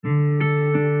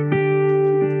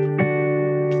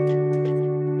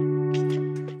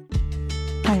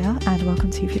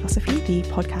to Philosophy, the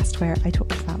podcast where I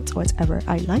talk about whatever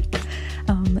I like.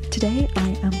 Today I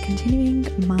am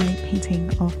continuing my painting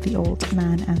of the old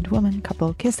man and woman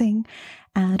couple kissing,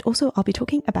 and also I'll be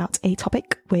talking about a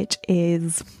topic which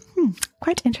is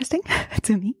quite interesting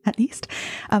to me, at least.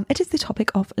 It is the topic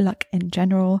of luck in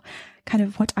general, kind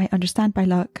of what I understand by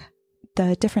luck,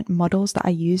 the different models that I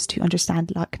use to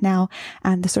understand luck now,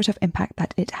 and the sort of impact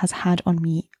that it has had on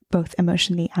me both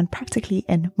emotionally and practically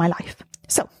in my life.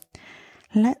 So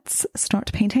let's start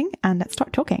painting and let's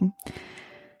start talking.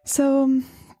 So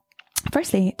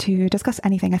firstly, to discuss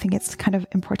anything, I think it's kind of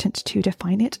important to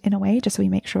define it in a way, just so we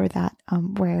make sure that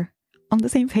we're on the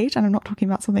same page and I'm not talking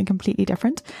about something completely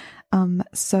different.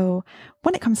 So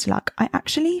when it comes to luck,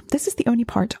 this is the only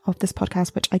part of this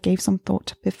podcast which I gave some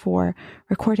thought before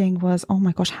recording was, oh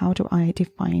my gosh, how do I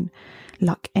define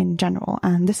luck in general?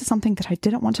 And this is something that I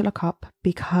didn't want to look up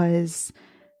because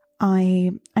I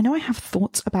know I have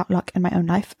thoughts about luck in my own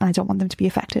life and I don't want them to be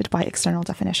affected by external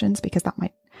definitions because that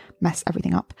might mess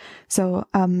everything up. So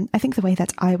I think the way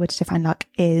that I would define luck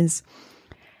is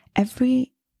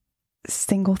every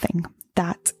single thing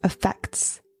that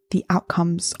affects the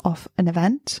outcomes of an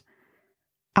event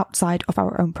outside of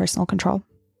our own personal control.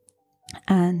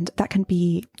 And that can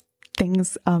be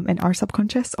things in our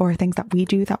subconscious or things that we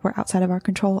do that were outside of our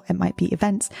control. It might be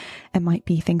events. It might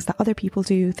be things that other people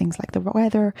do, things like the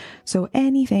weather. So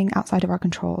anything outside of our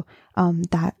control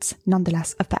that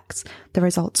nonetheless affects the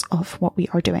results of what we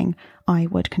are doing, I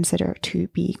would consider to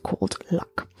be called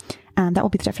luck. And that will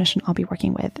be the definition I'll be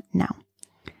working with now.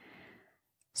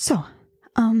 So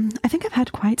I think I've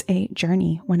had quite a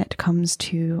journey when it comes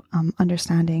to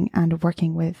understanding and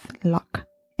working with luck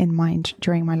in mind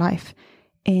during my life,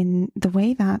 in the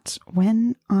way that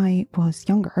when I was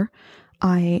younger,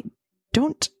 I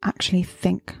don't actually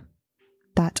think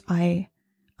that I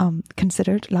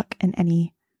considered luck in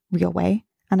any real way,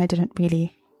 and I didn't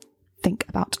really think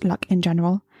about luck in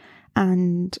general.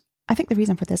 And I think the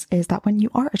reason for this is that when you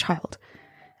are a child,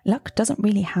 luck doesn't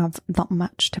really have that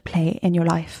much to play in your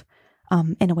life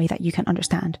in a way that you can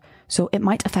understand. So it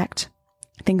might affect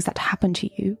things that happen to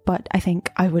you, but I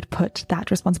think I would put that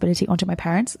responsibility onto my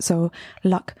parents. So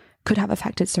luck could have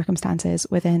affected circumstances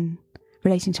within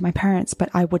relating to my parents, but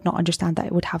I would not understand that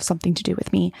it would have something to do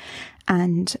with me.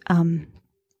 And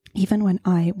even when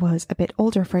I was a bit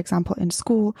older, for example, in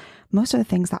school, most of the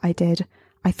things that I did,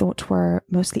 I thought were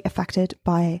mostly affected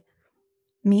by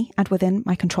me and within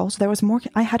my control. So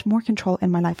I had more control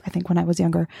in my life, I think, when I was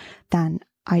younger than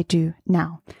I do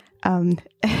now.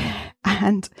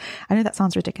 And I know that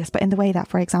sounds ridiculous, but in the way that,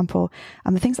 for example,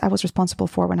 the things I was responsible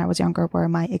for when I was younger were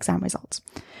my exam results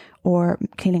or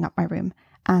cleaning up my room.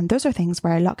 And those are things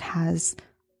where luck has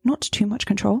not too much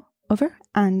control over,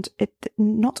 and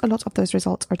not a lot of those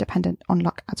results are dependent on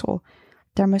luck at all.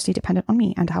 They're mostly dependent on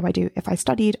me and how I do. If I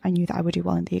studied, I knew that I would do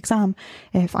well in the exam.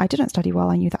 If I didn't study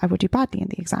well, I knew that I would do badly in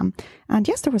the exam. And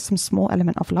yes, there was some small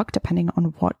element of luck depending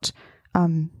on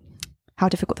how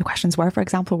difficult the questions were, for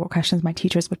example, what questions my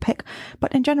teachers would pick.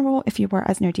 But in general, if you were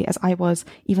as nerdy as I was,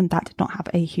 even that did not have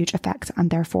a huge effect.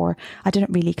 And therefore, I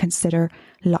didn't really consider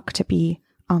luck to be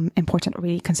important, or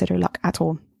really consider luck at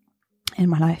all in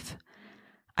my life.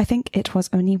 I think it was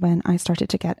only when I started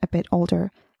to get a bit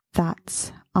older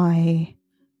that I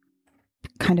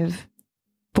kind of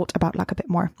thought about luck a bit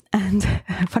more. And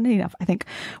funnily enough, I think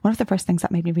one of the first things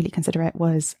that made me really consider it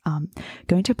was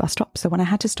going to a bus stop. So when I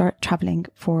had to start traveling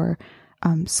for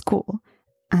school,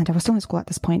 and I was still in school at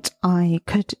this point, I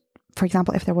could, for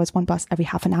example, if there was one bus every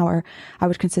half an hour, I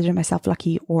would consider myself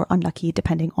lucky or unlucky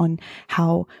depending on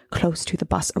how close to the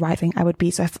bus arriving I would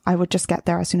be. So if I would just get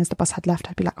there as soon as the bus had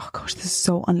left, I'd be like, oh gosh, this is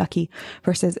so unlucky.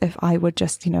 Versus if I would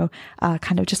just,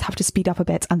 kind of just have to speed up a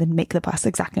bit and then make the bus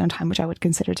exactly on time, which I would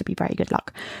consider to be very good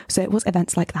luck. So it was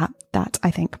events like that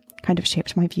I think kind of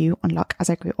shaped my view on luck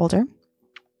as I grew older.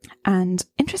 And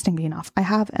interestingly enough, I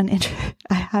have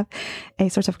a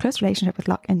sort of close relationship with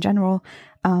luck in general,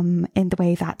 in the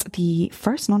way that the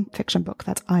first non-fiction book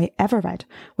that I ever read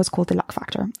was called The Luck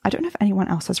Factor. I don't know if anyone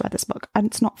else has read this book, and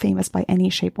it's not famous by any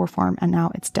shape or form, and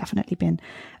now it's definitely been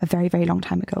a very, very long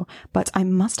time ago. But I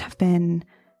must have been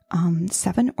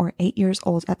 7 or 8 years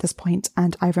old at this point,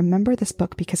 and I remember this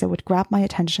book because it would grab my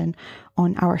attention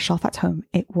on our shelf at home.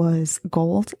 It was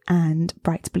gold and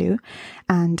bright blue,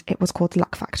 and it was called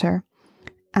Luck Factor.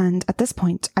 And at this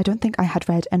point, I don't think I had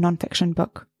read a non-fiction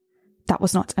book that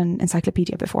was not an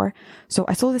encyclopedia before. So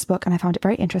I saw this book and I found it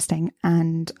very interesting,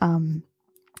 and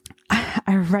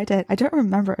I read it. I don't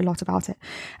remember a lot about it.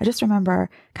 I just remember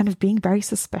kind of being very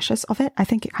suspicious of it. I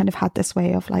think it kind of had this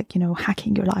way of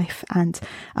hacking your life and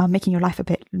making your life a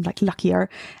bit luckier.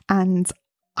 And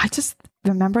I just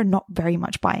remember not very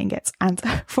much buying it. And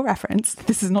for reference,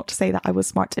 this is not to say that I was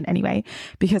smart in any way,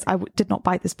 because I did not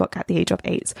buy this book at the age of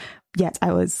 8, yet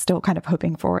I was still kind of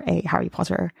hoping for a Harry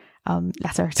Potter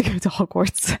letter to go to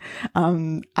Hogwarts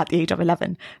at the age of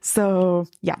 11. So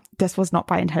yeah, this was not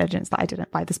by intelligence that I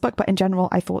didn't buy this book. But in general,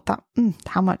 I thought that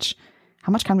how much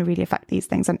can we really affect these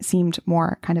things? And it seemed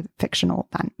more kind of fictional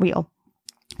than real.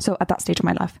 So at that stage of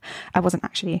my life, I wasn't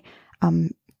actually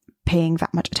paying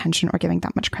that much attention or giving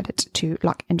that much credit to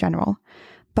luck in general.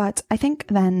 But I think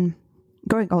then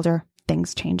growing older,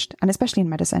 things changed. And especially in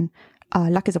medicine,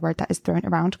 luck is a word that is thrown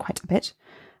around quite a bit.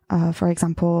 For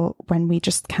example, when we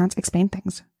just can't explain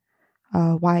things,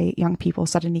 why young people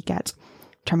suddenly get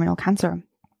terminal cancer,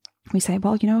 we say,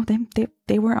 well, you know,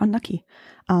 they were unlucky.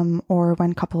 Or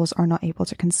when couples are not able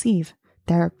to conceive,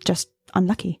 they're just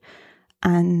unlucky.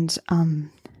 And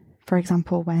for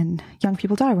example, when young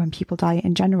people die, when people die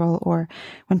in general, or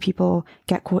when people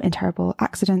get caught in terrible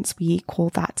accidents, we call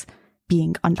that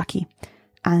being unlucky.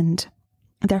 And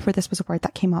therefore, this was a word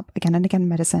that came up again and again in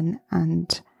medicine,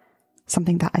 and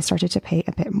something that I started to pay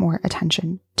a bit more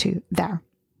attention to there.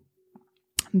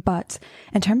 But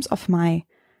in terms of my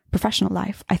professional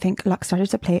life, I think luck started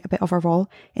to play a bit of a role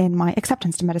in my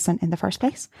acceptance to medicine in the first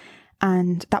place.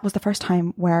 And that was the first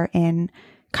time wherein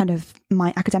kind of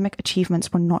my academic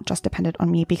achievements were not just dependent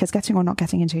on me, because getting or not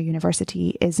getting into a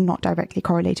university is not directly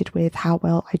correlated with how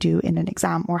well I do in an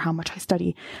exam or how much I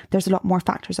study. There's a lot more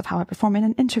factors of how I perform in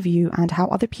an interview and how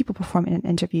other people perform in an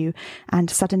interview. And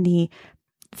suddenly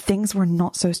things were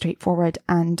not so straightforward,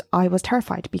 and I was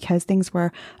terrified because things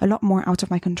were a lot more out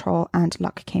of my control and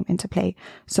luck came into play.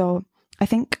 So I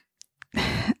think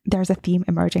there's a theme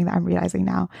emerging that I'm realizing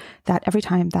now, that every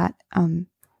time that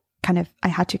kind of I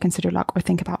had to consider luck or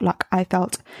think about luck, I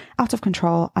felt out of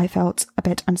control. I felt a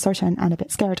bit uncertain and a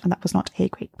bit scared, and that was not a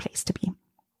great place to be.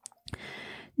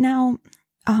 Now,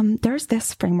 there's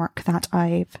this framework that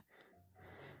I've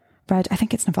read, I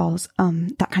think it's Naval's,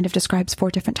 that kind of describes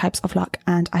 4 different types of luck,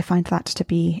 and I find that to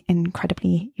be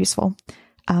incredibly useful.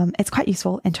 It's quite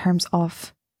useful in terms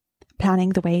of planning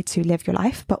the way to live your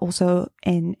life, but also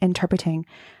in interpreting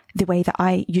the way that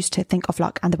I used to think of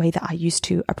luck and the way that I used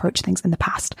to approach things in the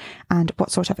past, and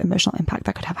what sort of emotional impact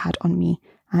that could have had on me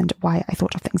and why I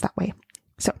thought of things that way.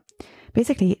 So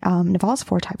basically, Naval's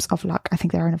 4 types of luck, I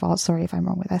think there are Naval's, sorry if I'm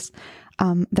wrong with this.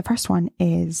 The first one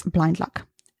is blind luck.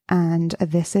 And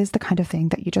this is the kind of thing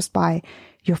that you just buy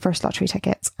your first lottery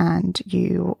tickets and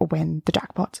you win the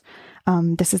jackpot.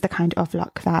 This is the kind of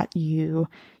luck that you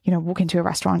walk into a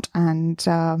restaurant and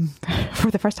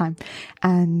for the first time,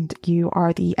 and you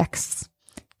are the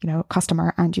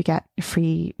customer and you get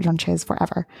free lunches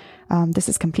forever. This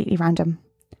is completely random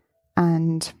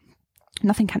and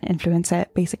nothing can influence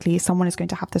it. Basically, someone is going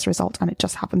to have this result and it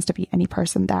just happens to be any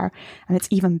person there. And it's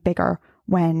even bigger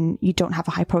when you don't have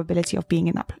a high probability of being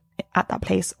at that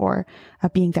place or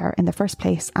being there in the first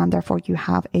place, and therefore you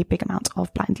have a big amount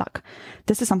of blind luck.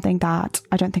 This is something that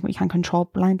I don't think we can control,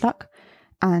 blind luck,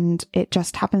 and it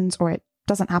just happens or it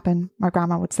doesn't happen. My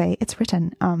grandma would say it's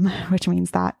written, which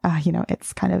means that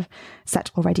it's kind of set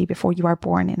already before you are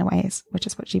born in a way, which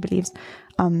is what she believes.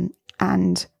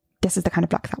 And this is the kind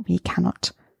of luck that we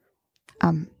cannot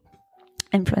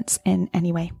influence in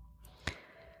any way.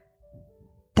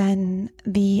 Then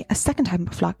the second type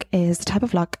of luck is the type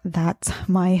of luck that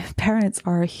my parents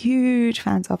are huge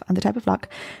fans of, and the type of luck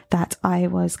that I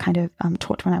was kind of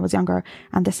taught when I was younger.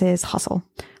 And this is hustle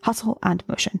and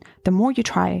motion. The more you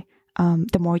try,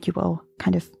 the more you will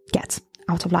kind of get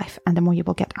out of life and the more you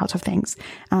will get out of things.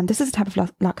 And this is a type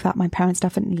of luck that my parents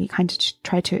definitely kind of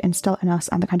tried to instill in us,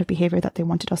 and the kind of behavior that they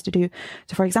wanted us to do.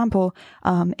 So for example,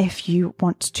 if you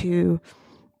want to,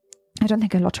 I don't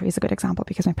think a lottery is a good example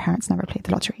because my parents never played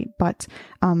the lottery. But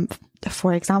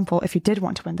for example, if you did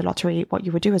want to win the lottery, what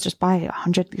you would do is just buy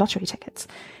 100 lottery tickets.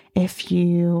 If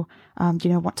you,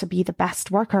 want to be the best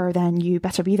worker, then you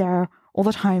better be there all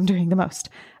the time doing the most.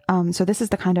 So this is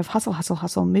the kind of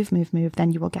hustle, move,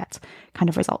 then you will get kind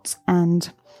of results.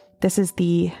 And this is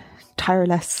the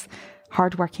tireless,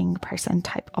 hardworking person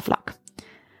type of luck.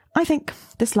 I think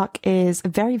this luck is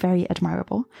very, very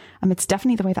admirable. It's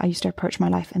definitely the way that I used to approach my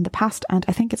life in the past. And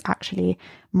I think it's actually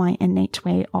my innate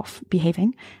way of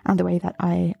behaving and the way that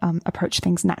I approach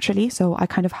things naturally. So I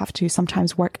kind of have to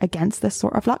sometimes work against this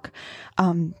sort of luck.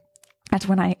 And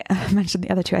when I mentioned the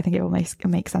other two, I think it will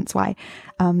make sense why.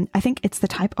 I think it's the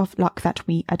type of luck that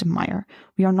we admire.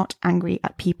 We are not angry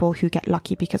at people who get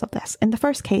lucky because of this. In the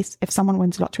first case, if someone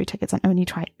wins lottery tickets and only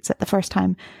tries it the first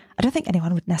time, I don't think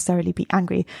anyone would necessarily be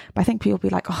angry, but I think people would be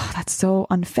like, oh, that's so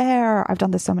unfair. I've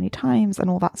done this so many times and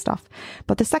all that stuff.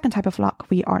 But the second type of luck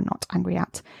we are not angry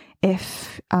at.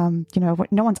 if, no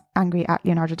one's angry at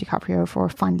Leonardo DiCaprio for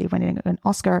finally winning an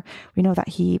Oscar. We know that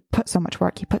he put so much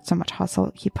work, he put so much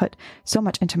hustle, he put so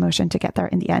much into motion to get there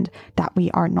in the end that we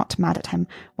are not mad at him.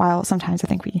 While sometimes I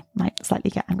think we might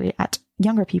slightly get angry at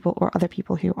younger people or other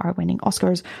people who are winning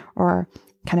Oscars or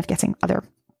kind of getting other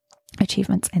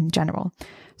achievements in general.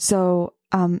 So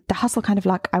the hustle kind of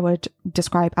luck I would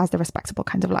describe as the respectable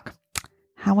kind of luck.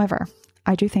 However,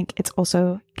 I do think it's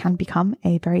also can become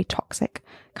a very toxic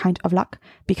kind of luck,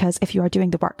 because if you are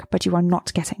doing the work, but you are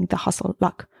not getting the hustle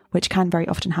luck, which can very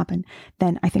often happen,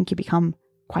 then I think you become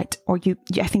I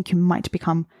think you might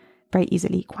become very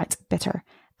easily quite bitter.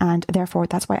 And therefore,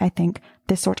 that's why I think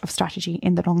this sort of strategy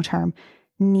in the long term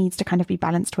needs to kind of be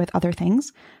balanced with other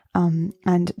things.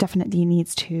 And definitely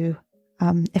needs to,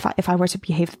 if I were to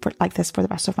behave like this for the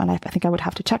rest of my life, I think I would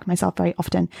have to check myself very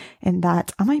often in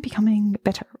that, am I becoming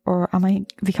bitter, or am I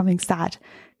becoming sad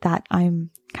that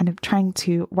I'm kind of trying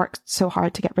to work so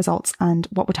hard to get results? And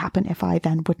what would happen if I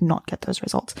then would not get those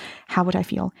results? How would I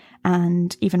feel?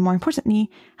 And even more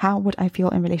importantly, how would I feel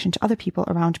in relation to other people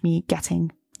around me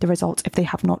getting the results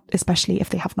especially if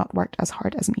they have not worked as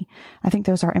hard as me? I think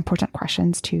those are important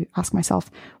questions to ask myself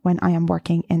when I am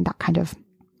working in that kind of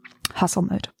hustle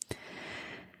mode.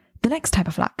 The next type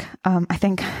of luck, I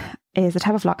think, is the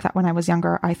type of luck that when I was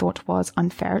younger, I thought was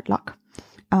unfair luck,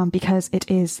 because it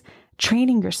is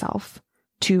training yourself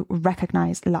to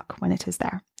recognize luck when it is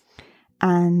there.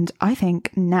 And I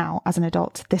think now, as an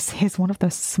adult, this is one of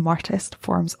the smartest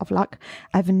forms of luck.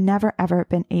 I've never, ever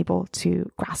been able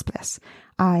to grasp this.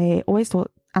 I always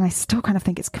thought, and I still kind of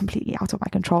think it's completely out of my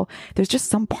control. There's just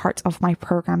some part of my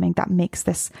programming that makes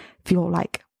this feel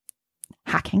like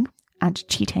hacking and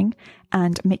cheating,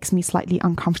 and makes me slightly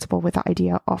uncomfortable with the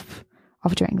idea of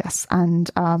doing this. And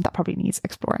that probably needs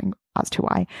exploring as to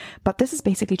why. But this is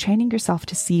basically training yourself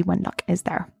to see when luck is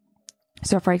there.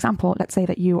 So for example, let's say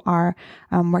that you are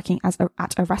working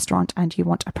at a restaurant and you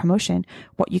want a promotion.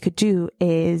 What you could do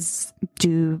is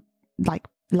do like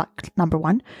luck number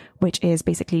one, which is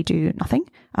basically do nothing,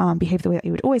 behave the way that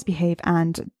you would always behave.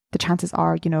 And the chances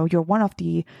are, you're one of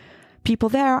the people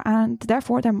there, and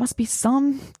therefore there must be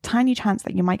some tiny chance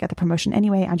that you might get the promotion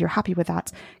anyway, and you're happy with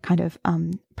that kind of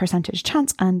percentage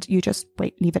chance, and you just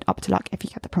leave it up to luck if you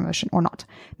get the promotion or not.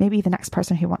 Maybe the next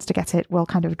person who wants to get it will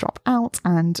kind of drop out,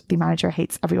 and the manager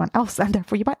hates everyone else, and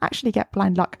therefore you might actually get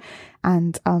blind luck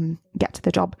and get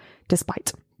the job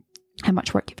despite how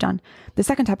much work you've done. The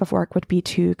second type of work would be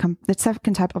the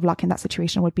second type of luck in that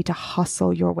situation would be to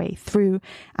hustle your way through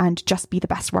and just be the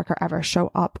best worker ever.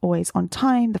 Show up always on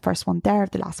time, the first one there,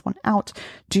 the last one out,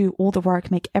 do all the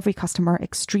work, make every customer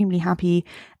extremely happy,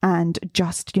 and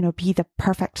just, be the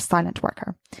perfect silent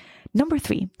worker. Number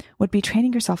 3 would be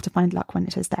training yourself to find luck when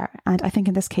it is there. And I think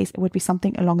in this case, it would be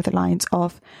something along the lines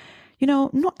of,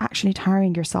 not actually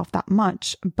tiring yourself that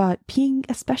much, but being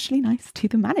especially nice to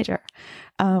the manager.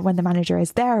 When the manager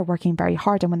is there working very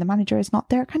hard, and when the manager is not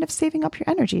there, kind of saving up your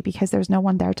energy because there's no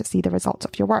one there to see the results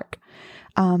of your work.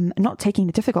 Not taking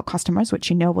the difficult customers, which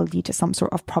will lead to some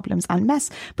sort of problems and mess,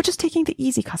 but just taking the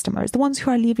easy customers, the ones who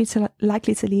are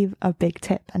likely to leave a big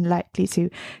tip and likely to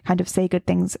kind of say good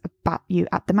things about you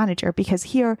at the manager, because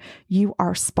here you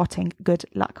are spotting good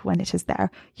luck when it is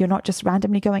there. You're not just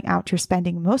randomly going out, you're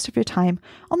spending most of your time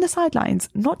on the sidelines,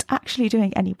 not actually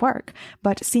doing any work,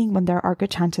 but seeing when there are good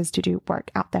chances to do work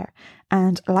out there.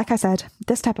 And like I said,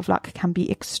 this type of luck can be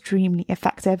extremely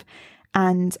effective.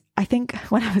 And I think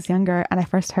when I was younger and I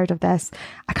first heard of this,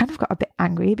 I kind of got a bit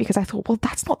angry because I thought, well,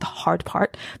 that's not the hard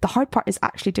part. The hard part is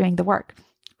actually doing the work.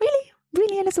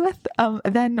 Really, Elizabeth?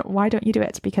 Then why don't you do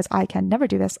it? Because I can never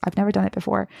do this. I've never done it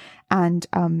before. And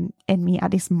in me,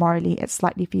 at least morally, it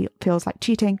slightly feels like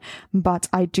cheating. But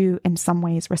I do in some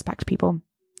ways respect people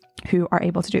who are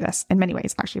able to do this. In many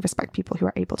ways, actually respect people who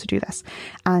are able to do this.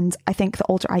 And I think the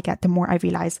older I get, the more I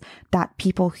realize that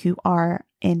people who are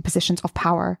in positions of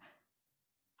power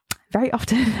very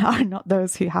often are not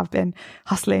those who have been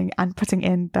hustling and putting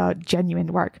in the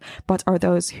genuine work, but are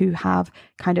those who have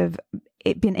kind of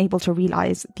been able to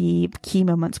realize the key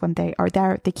moments when they are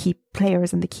there, the key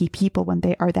players and the key people when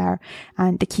they are there,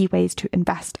 and the key ways to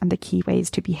invest and the key ways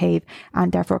to behave,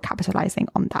 and therefore capitalizing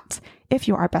on that. If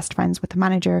you are best friends with the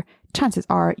manager, chances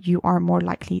are you are more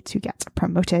likely to get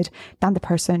promoted than the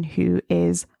person who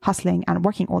is hustling and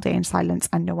working all day in silence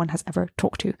and no one has ever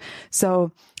talked to.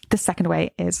 So the second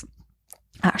way is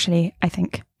actually, I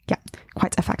think,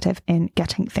 quite effective in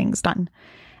getting things done.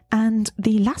 And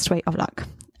the last way of luck,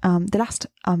 the last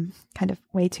kind of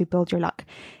way to build your luck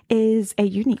is a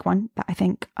unique one that I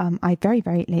think I very,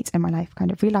 very late in my life kind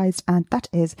of realized, and that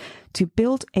is to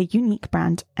build a unique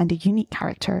brand and a unique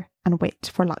character and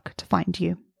wait for luck to find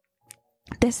you.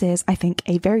 this is, I think,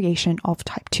 a variation of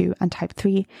type 2 and type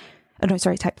 3. Oh, no,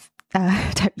 sorry, type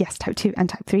 2 and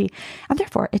type 3. And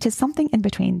therefore, it is something in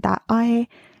between that I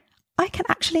can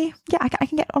actually, I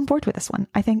can get on board with this one.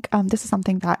 I think this is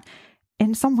something that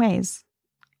in some ways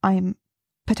I'm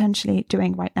potentially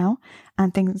doing right now,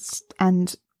 and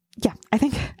I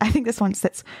think this one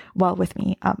sits well with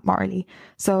me morally.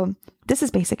 So this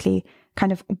is basically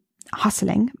kind of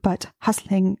hustling, but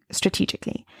hustling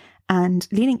strategically and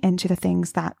leaning into the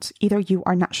things that either you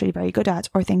are naturally very good at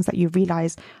or things that you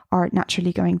realize are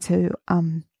naturally going to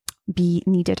be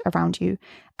needed around you,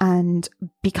 and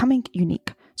becoming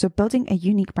unique. So building a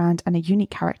unique brand and a unique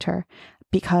character,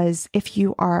 because if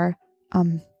you are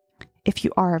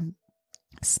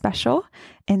special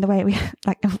in the way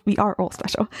we are all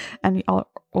special and we are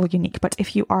all unique, but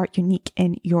if you are unique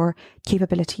in your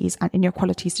capabilities and in your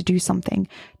qualities to do something,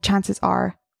 chances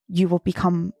are you will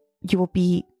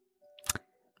be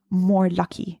more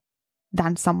lucky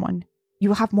than someone. You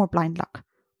will have more blind luck,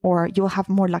 or you will have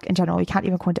more luck in general. We can't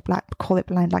even call it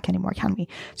blind luck anymore, can we?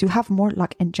 So you have more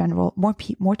luck in general.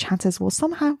 More chances will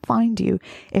somehow find you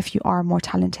if you are more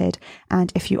talented,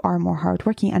 and if you are more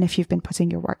hardworking, and if you've been putting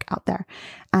your work out there.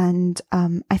 And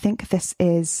I think this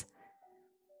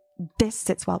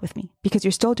sits well with me, because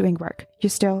you're still doing work. You're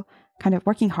still kind of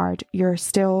working hard. You're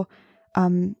still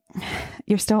kind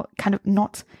of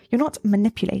you're not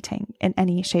manipulating in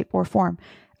any shape or form.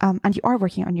 And you are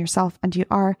working on yourself, and you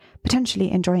are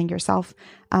potentially enjoying yourself.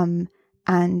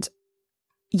 And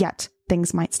yet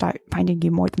things might start finding you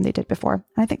more than they did before.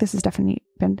 And I think this has definitely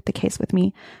been the case with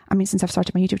me. I mean, since I've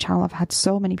started my YouTube channel, I've had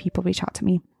so many people reach out to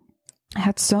me. I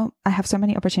have so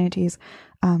many opportunities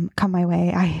come my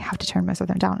way. I have to turn most of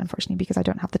them down, unfortunately, because I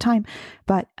don't have the time.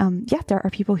 But there are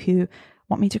people who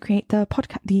want me to create the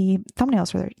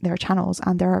thumbnails for their channels,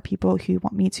 and there are people who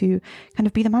want me to kind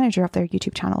of be the manager of their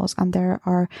YouTube channels, and there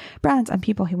are brands and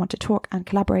people who want to talk and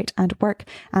collaborate and work,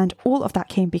 and all of that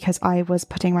came because I was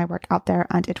putting my work out there,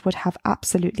 and it would have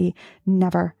absolutely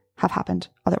never have happened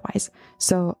otherwise.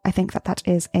 So I think that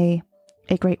is a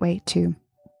great way to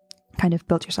kind of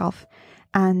build yourself.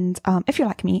 And if you're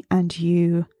like me and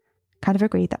you kind of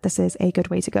agree that this is a good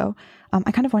way to go,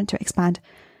 I kind of want to expand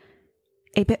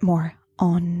a bit more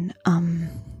on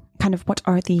kind of what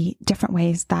are the different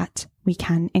ways that we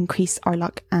can increase our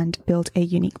luck and build a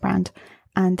unique brand.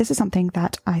 And this is something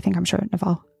that I'm sure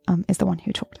Naval is the one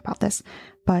who talked about this,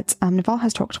 but Naval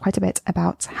has talked quite a bit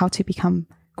about how to become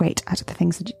great at the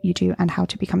things that you do and how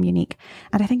to become unique.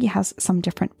 And I think he has some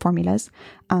different formulas.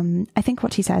 I think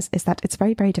what he says is that it's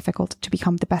very, very difficult to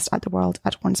become the best at the world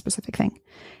at one specific thing.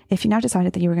 If you now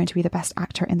decided that you were going to be the best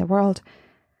actor in the world,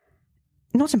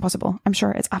 not impossible. I'm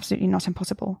sure it's absolutely not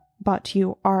impossible, but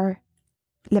you are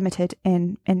limited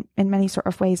in many sort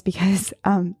of ways, because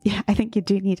I think you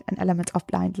do need an element of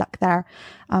blind luck there.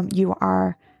 You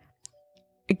are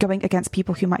going against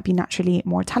people who might be naturally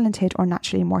more talented or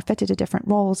naturally more fitted to different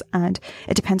roles, and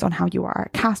it depends on how you are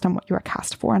cast and what you are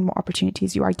cast for and what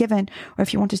opportunities you are given. Or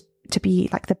if you wanted to be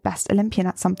like the best Olympian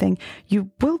at something,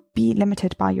 you will be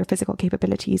limited by your physical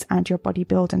capabilities and your body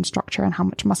build and structure and how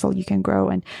much muscle you can grow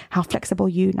and how flexible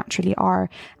you naturally are.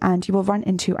 And you will run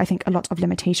into, I think, a lot of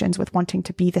limitations with wanting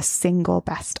to be the single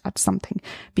best at something,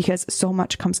 because so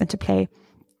much comes into play.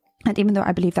 And even though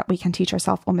I believe that we can teach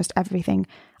ourselves almost everything,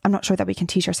 I'm not sure that we can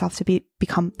teach ourselves to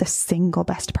become the single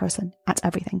best person at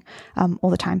everything all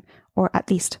the time, or at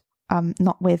least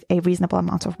not with a reasonable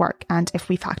amount of work. And if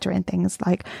we factor in things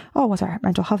like, what our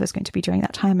mental health is going to be during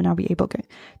that time, and are we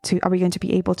going to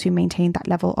be able to maintain that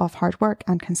level of hard work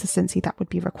and consistency that would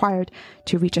be required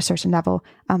to reach a certain level,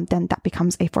 then that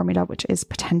becomes a formula which is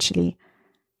potentially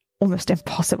almost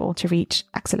impossible to reach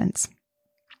excellence,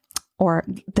 or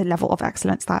the level of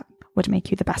excellence that would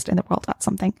make you the best in the world at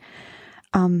something.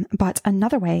 But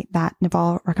another way that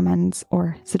Naval recommends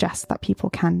or suggests that people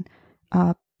can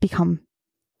become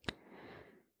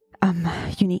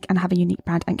unique and have a unique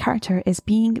brand and character is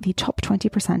being the top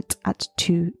 20% at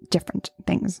two different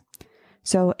things.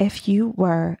 So if you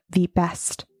were the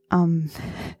best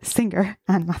singer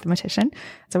and mathematician,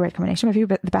 it's a weird combination, but if you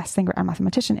were the best singer and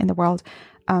mathematician in the world,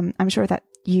 I'm sure that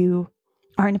you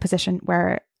are in a position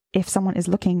where if someone is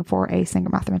looking for a singer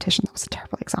mathematician, that was a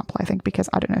terrible example, I think, because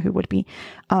I don't know who would be.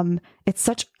 It's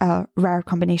such a rare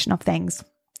combination of things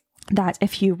that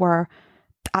if you were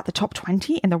at the top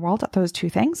 20 in the world at those two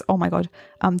things, oh my God,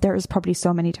 there is probably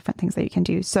so many different things that you can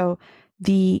do. So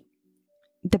the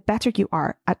better you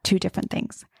are at two different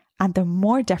things, and the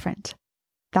more different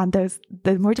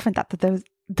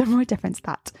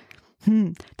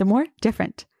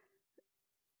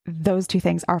those two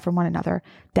things are from one another,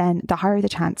 then the higher the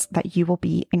chance that you will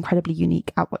be incredibly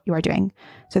unique at what you are doing.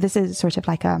 So this is sort of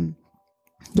like a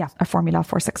formula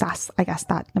for success, I guess,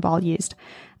 that Naval used.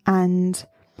 And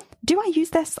do I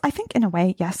use this? I think in a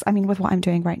way, yes. I mean, with what I'm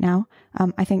doing right now,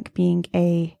 I think being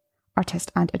a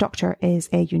artist and a doctor is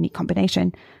a unique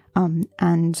combination.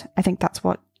 And I think that's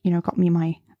what, got me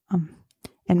my,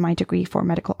 in my degree for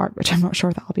medical art, which I'm not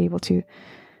sure that I'll be able to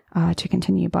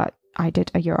continue, but I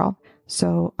did a year of.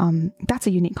 So that's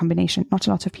a unique combination. Not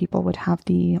a lot of people would have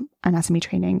the anatomy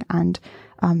training and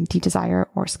the desire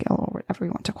or skill or whatever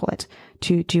you want to call it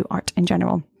to do art in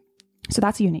general. So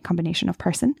that's a unique combination of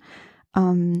person.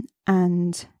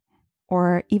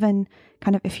 Or even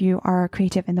kind of if you are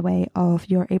creative in the way of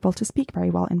you're able to speak very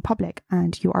well in public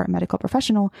and you are a medical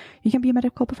professional, you can be a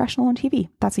medical professional on TV.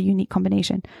 That's a unique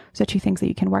combination. So two things that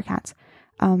you can work at.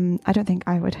 I don't think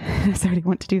I would necessarily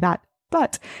want to do that.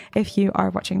 But if you are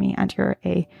watching me and you're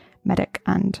a medic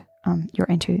and you're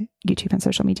into YouTube and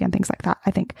social media and things like that,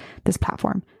 I think this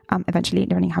platform, eventually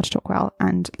learning how to talk well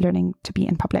and learning to be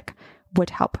in public would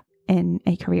help in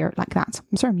a career like that.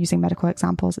 I'm sorry I'm using medical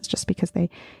examples. It's just because they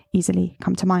easily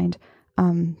come to mind.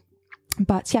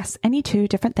 But yes, any two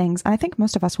different things. And I think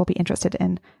most of us will be interested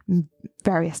in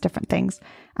various different things.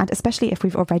 And especially if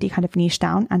we've already kind of niched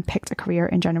down and picked a career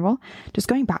in general, just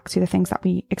going back to the things that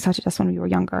we excited us when we were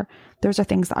younger, those are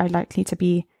things that are likely to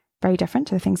be very different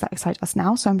to the things that excite us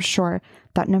now. So I'm sure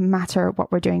that no matter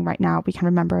what we're doing right now, we can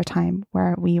remember a time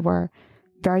where we were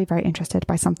very, very interested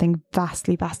by something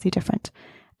vastly, vastly different.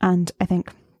 And I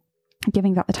think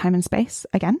giving that the time and space,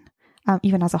 again,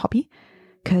 even as a hobby,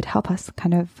 could help us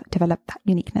kind of develop that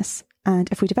uniqueness. And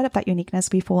if we develop that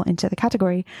uniqueness, we fall into the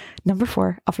category number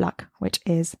 4 of luck, which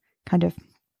is kind of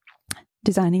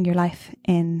designing your life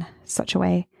in such a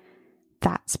way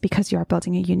that because you are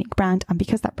building a unique brand and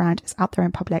because that brand is out there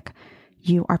in public,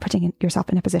 you are putting yourself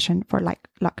in a position for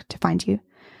luck to find you.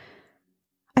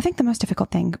 I think the most difficult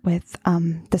thing with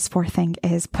this 4th thing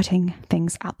is putting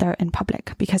things out there in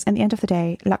public, because in the end of the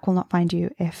day, luck will not find you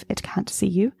if it can't see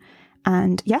you.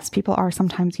 And yes, people are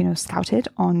sometimes, scouted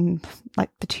on like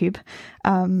the tube.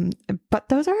 But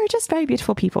those are just very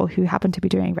beautiful people who happen to be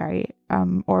doing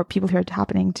or people who are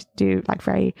happening to do like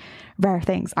very rare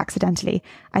things accidentally.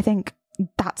 I think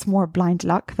that's more blind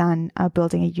luck than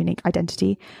building a unique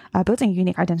identity. Building a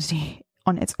unique identity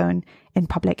on its own in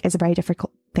public is a very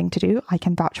difficult thing to do. I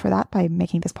can vouch for that by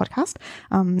making this podcast.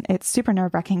 It's super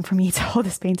nerve-wracking for me to hold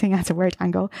this painting at a weird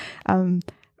angle.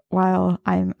 While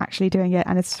I'm actually doing it.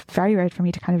 And it's very weird for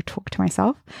me to kind of talk to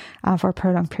myself for a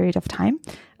prolonged period of time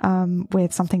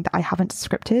with something that I haven't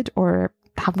scripted or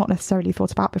have not necessarily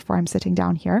thought about before I'm sitting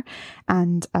down here.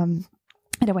 And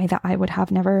in a way that I would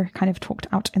have never kind of talked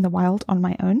out in the wild on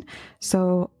my own.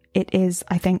 So it is,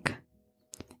 I think,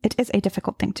 it is a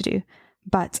difficult thing to do.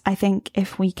 But I think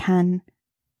if we can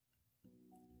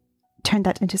turn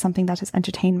that into something that is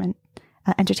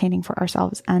entertaining for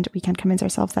ourselves, and we can convince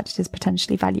ourselves that it is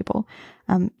potentially valuable,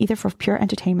 either for pure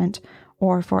entertainment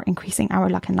or for increasing our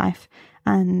luck in life.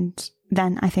 And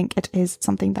then I think it is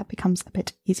something that becomes a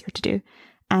bit easier to do.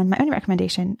 And my only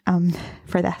recommendation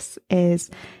for this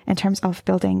is in terms of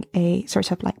building a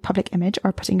sort of like public image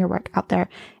or putting your work out there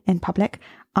in public.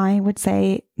 I would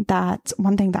say that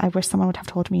one thing that I wish someone would have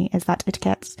told me is that it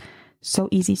gets so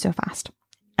easy so fast.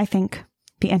 I think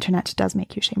the internet does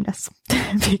make you shameless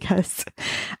because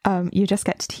you just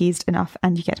get teased enough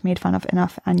and you get made fun of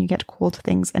enough and you get called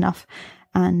things enough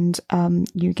and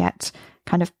you get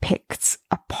kind of picked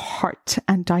apart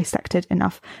and dissected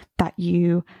enough that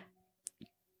you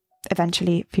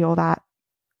eventually feel that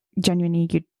genuinely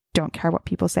you don't care what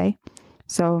people say.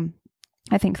 So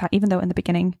I think that even though in the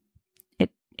beginning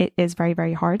it is very,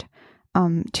 very hard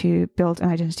to build an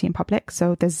identity in public.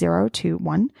 So the 0 to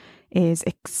 1 is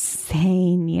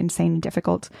insanely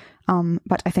difficult.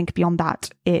 But I think beyond that,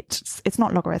 it's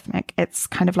not logarithmic. It's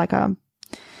kind of like I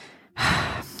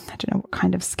don't know what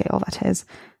kind of scale that is.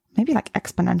 Maybe like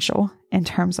exponential in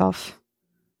terms of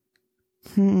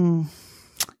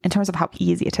how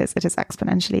easy it is. It is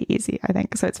exponentially easy, I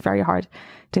think. So it's very hard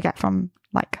to get from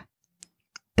like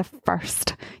the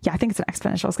first. Yeah, I think it's an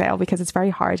exponential scale because it's very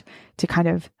hard to kind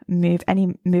of move.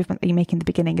 Any movement that you make in the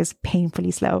beginning is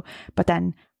painfully slow, but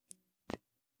then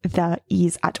the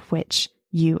ease at which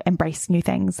you embrace new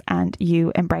things and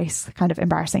you embrace kind of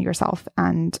embarrassing yourself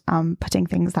and putting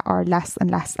things that are less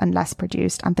and less and less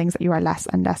produced and things that you are less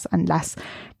and less and less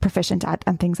proficient at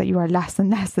and things that you are less and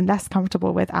less and less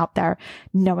comfortable with out there,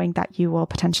 knowing that you will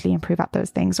potentially improve at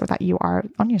those things or that you are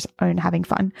on your own having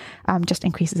fun, just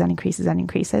increases and increases and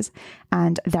increases.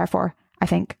 And therefore, I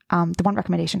think the one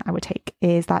recommendation I would take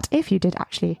is that if you did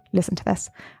actually listen to this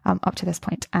up to this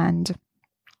point and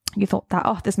you thought that,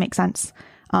 oh, this makes sense,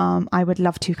 I would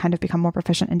love to kind of become more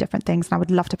proficient in different things, and I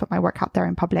would love to put my work out there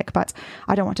in public, but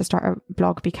I don't want to start a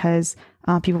blog because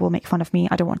people will make fun of me.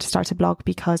 I don't want to start a blog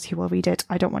because he will read it.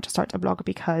 I don't want to start a blog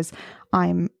because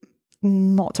I'm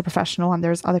not a professional and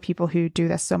there's other people who do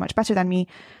this so much better than me.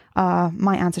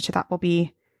 My answer to that will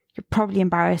be, you're probably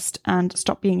embarrassed, and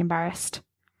stop being embarrassed.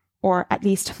 Or at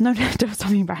least, no, don't stop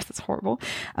being embarrassed. That's horrible.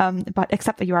 But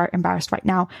accept that you are embarrassed right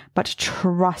now, but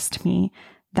trust me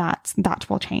that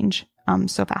will change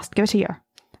so fast. Give it a year.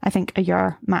 I think a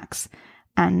year max,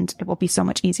 and it will be so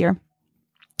much easier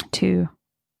to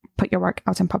put your work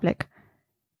out in public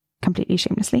completely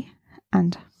shamelessly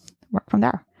and work from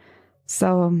there.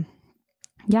 So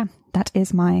yeah, that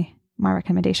is my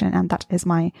recommendation, and that is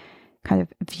my kind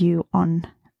of view on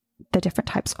the different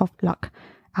types of luck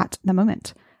at the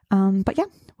moment. But yeah,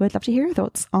 would love to hear your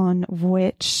thoughts on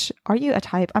which, are you a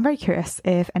type? I'm very curious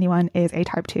if anyone is a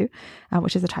type 2,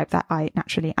 which is a type that I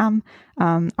naturally am,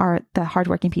 are the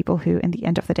hardworking people who in the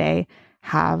end of the day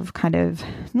have kind of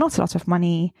not a lot of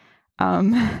money,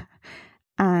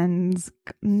 and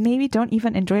maybe don't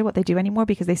even enjoy what they do anymore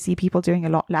because they see people doing a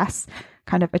lot less,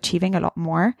 kind of achieving a lot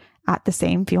more at the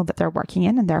same field that they're working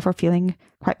in, and therefore feeling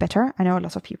quite bitter. I know a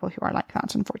lot of people who are like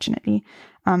that, unfortunately,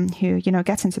 who,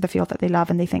 get into the field that they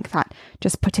love and they think that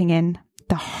just putting in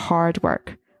the hard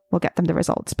work will get them the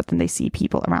results, but then they see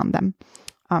people around them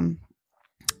kind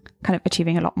of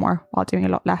achieving a lot more while doing a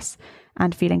lot less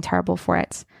and feeling terrible for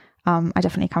it. I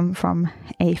definitely come from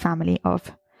a family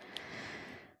of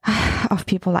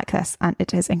people like this, and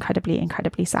it is incredibly,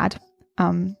 incredibly sad.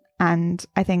 And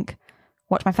I think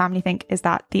what my family think is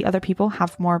that the other people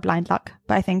have more blind luck,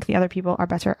 but I think the other people are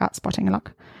better at spotting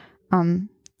luck.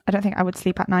 I don't think I would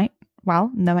sleep at night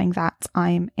well knowing that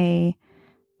I'm a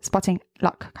spotting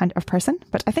luck kind of person,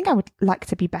 but I think I would like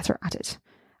to be better at it.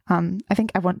 I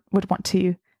think I would want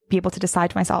to be able to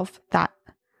decide myself that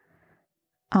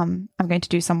I'm going to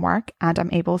do some work and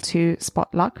I'm able to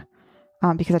spot luck,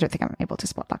 because I don't think I'm able to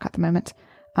spot luck at the moment.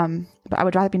 But I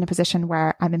would rather be in a position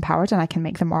where I'm empowered and I can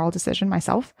make the moral decision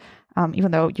myself.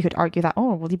 Even though you could argue that,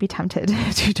 oh, will you be tempted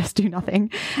to just do nothing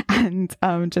and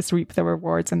just reap the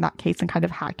rewards in that case and kind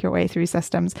of hack your way through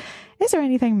systems? Is there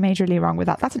anything majorly wrong with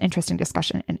that? That's an interesting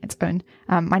discussion in its own.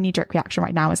 My knee-jerk reaction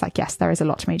right now is like, yes, there is a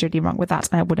lot majorly wrong with that,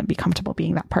 and I wouldn't be comfortable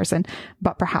being that person.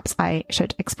 But perhaps I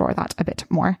should explore that a bit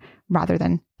more rather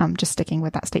than just sticking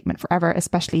with that statement forever,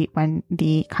 especially when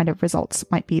the kind of results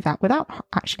might be that without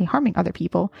actually harming other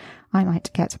people, I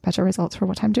might get better results for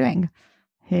what I'm doing.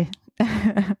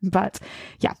 But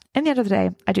yeah, in the end of the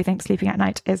day, I do think sleeping well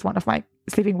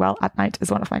at night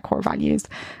is one of my core values.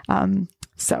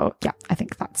 So yeah, I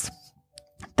think that's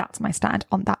my stand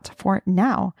on that for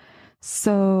now.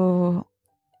 So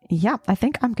yeah, I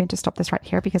think I'm going to stop this right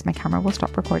here because my camera will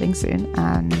stop recording soon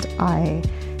and I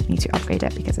need to upgrade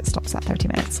it because it stops at 30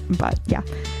 minutes. But yeah,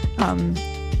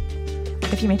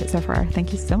 if you made it so far,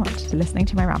 thank you so much for listening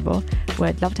to my ramble.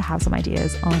 Would love to have some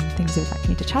ideas on things you'd like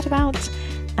me to chat about.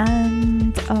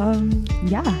 And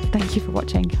yeah, thank you for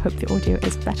watching. Hope the audio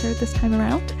is better this time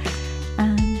around.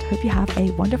 And hope you have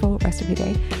a wonderful rest of your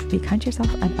day. Be kind to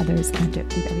yourself and others and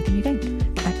don't leave everything you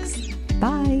think. Thanks.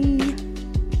 Bye.